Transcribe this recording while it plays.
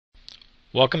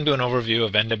Welcome to an overview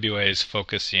of NWA's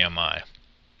Focus EMI.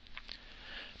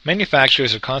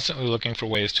 Manufacturers are constantly looking for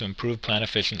ways to improve plant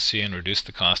efficiency and reduce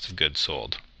the cost of goods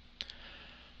sold.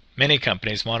 Many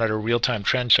companies monitor real-time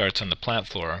trend charts on the plant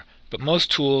floor, but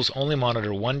most tools only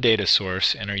monitor one data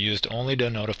source and are used only to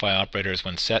notify operators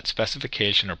when set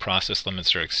specification or process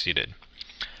limits are exceeded.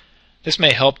 This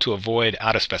may help to avoid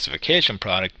out-of-specification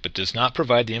product, but does not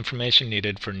provide the information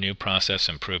needed for new process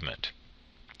improvement.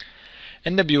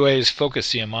 NWA's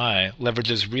Focus EMI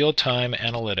leverages real-time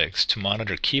analytics to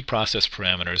monitor key process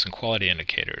parameters and quality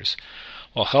indicators,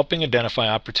 while helping identify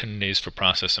opportunities for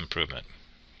process improvement.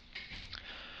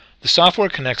 The software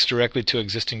connects directly to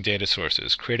existing data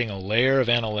sources, creating a layer of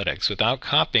analytics without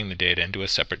copying the data into a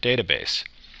separate database.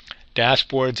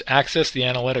 Dashboards access the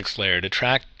analytics layer to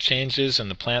track changes in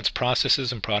the plant's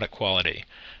processes and product quality,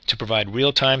 to provide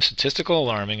real-time statistical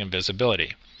alarming and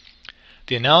visibility.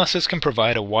 The analysis can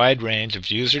provide a wide range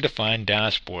of user-defined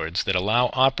dashboards that allow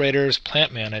operators,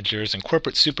 plant managers, and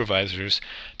corporate supervisors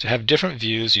to have different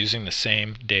views using the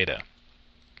same data.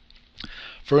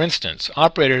 For instance,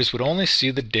 operators would only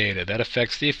see the data that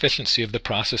affects the efficiency of the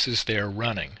processes they are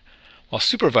running, while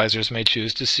supervisors may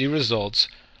choose to see results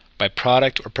by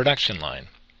product or production line.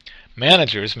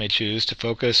 Managers may choose to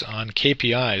focus on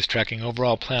KPIs tracking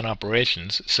overall plant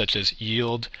operations such as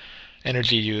yield,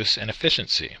 energy use, and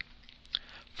efficiency.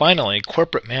 Finally,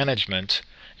 corporate management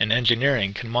and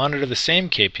engineering can monitor the same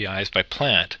KPIs by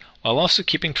plant while also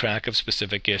keeping track of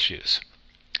specific issues.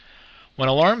 When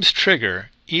alarms trigger,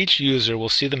 each user will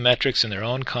see the metrics in their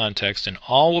own context, and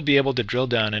all will be able to drill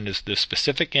down into the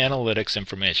specific analytics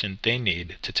information they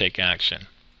need to take action.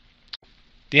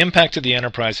 The impact of the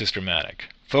enterprise is dramatic.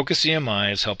 Focus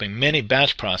EMI is helping many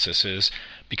batch processes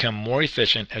become more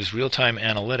efficient as real-time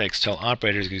analytics tell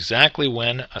operators exactly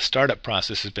when a startup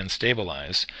process has been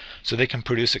stabilized so they can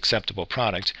produce acceptable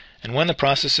product, and when the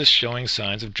process is showing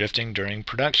signs of drifting during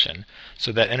production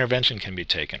so that intervention can be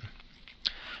taken.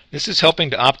 This is helping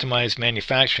to optimize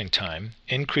manufacturing time,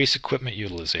 increase equipment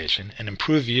utilization, and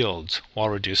improve yields while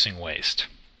reducing waste.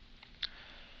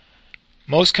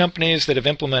 Most companies that have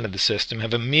implemented the system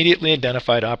have immediately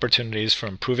identified opportunities for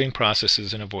improving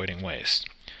processes and avoiding waste.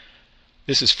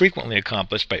 This is frequently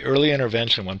accomplished by early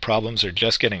intervention when problems are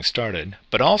just getting started,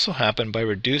 but also happen by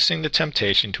reducing the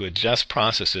temptation to adjust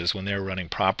processes when they are running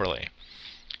properly.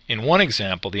 In one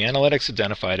example, the analytics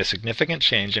identified a significant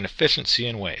change in efficiency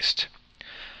and waste.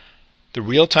 The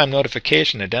real-time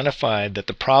notification identified that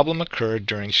the problem occurred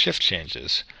during shift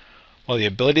changes, while the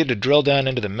ability to drill down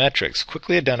into the metrics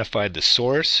quickly identified the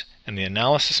source, and the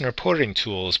analysis and reporting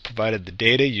tools provided the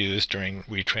data used during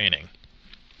retraining.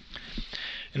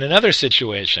 In another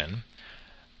situation,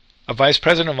 a vice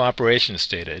president of operations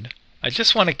stated, "I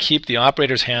just want to keep the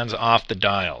operator's hands off the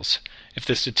dials. If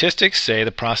the statistics say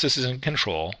the process is in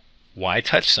control, why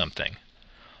touch something?"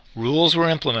 Rules were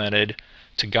implemented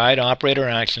to guide operator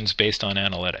actions based on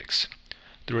analytics.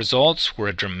 The results were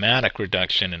a dramatic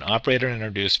reduction in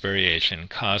operator-introduced variation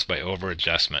caused by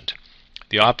over-adjustment.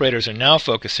 The operators are now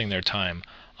focusing their time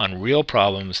on real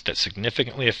problems that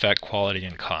significantly affect quality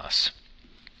and costs.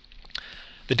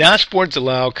 The dashboards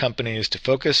allow companies to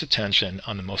focus attention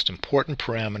on the most important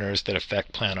parameters that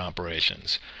affect plant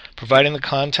operations, providing the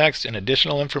context and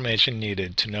additional information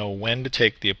needed to know when to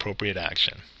take the appropriate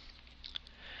action.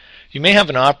 You may have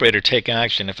an operator take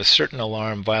action if a certain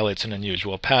alarm violates an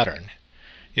unusual pattern.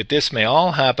 Yet this may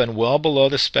all happen well below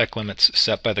the spec limits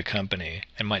set by the company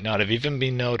and might not have even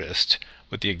been noticed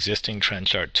with the existing trend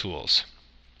chart tools.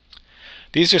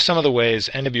 These are some of the ways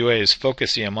NWA's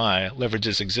Focus EMI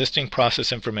leverages existing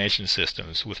process information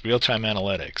systems with real-time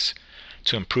analytics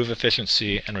to improve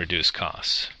efficiency and reduce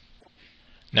costs.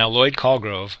 Now Lloyd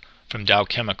Colgrove from Dow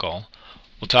Chemical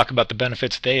will talk about the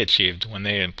benefits they achieved when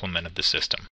they implemented the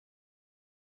system.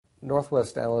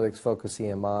 Northwest Analytics Focus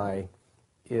EMI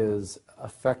is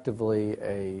effectively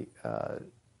a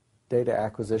data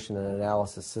acquisition and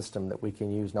analysis system that we can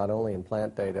use not only in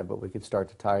plant data, but we could start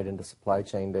to tie it into supply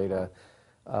chain data,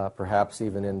 perhaps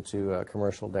even into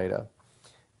commercial data.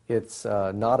 It's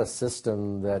not a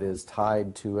system that is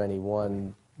tied to any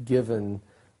one given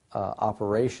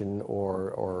operation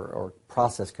or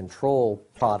process control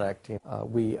product.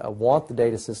 We want the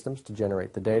data systems to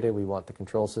generate the data. We want the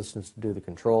control systems to do the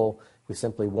control. We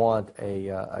simply want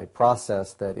a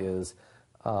process that is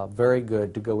very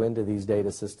good to go into these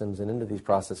data systems and into these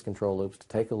process control loops to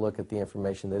take a look at the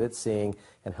information that it's seeing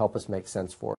and help us make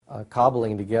sense for it.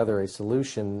 Cobbling together a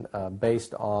solution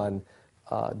based on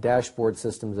dashboard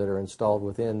systems that are installed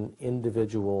within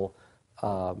individual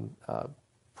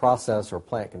process or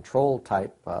plant control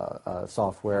type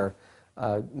software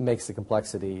makes the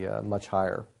complexity much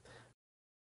higher.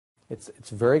 It's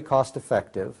very cost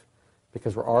effective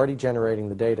because we're already generating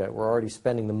the data. We're already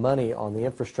spending the money on the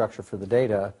infrastructure for the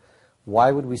data.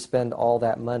 Why would we spend all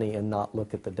that money and not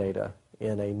look at the data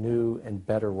in a new and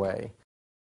better way?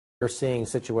 We're seeing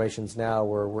situations now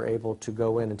where we're able to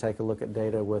go in and take a look at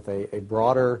data with a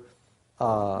broader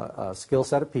skill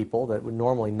set of people that would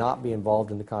normally not be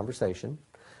involved in the conversation,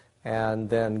 and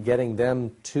then getting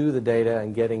them to the data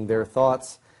and getting their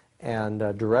thoughts and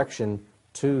direction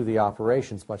to the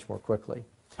operations much more quickly.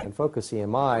 And Focus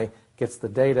EMI gets the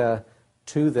data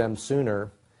to them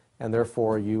sooner, and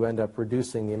therefore you end up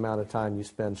reducing the amount of time you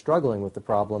spend struggling with the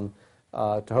problem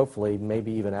to hopefully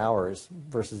maybe even hours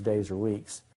versus days or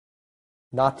weeks.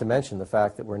 Not to mention the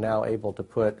fact that we're now able to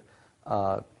put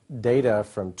data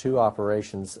from two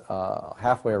operations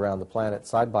halfway around the planet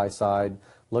side by side,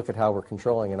 look at how we're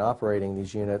controlling and operating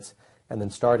these units, and then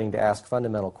starting to ask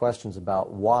fundamental questions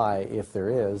about why, if there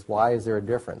is, why is there a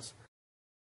difference?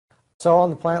 So on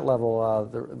the plant level,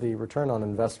 the return on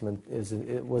investment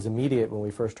was immediate when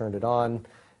we first turned it on,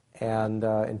 and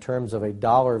in terms of a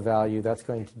dollar value, that's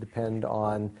going to depend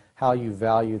on how you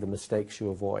value the mistakes you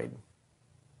avoid.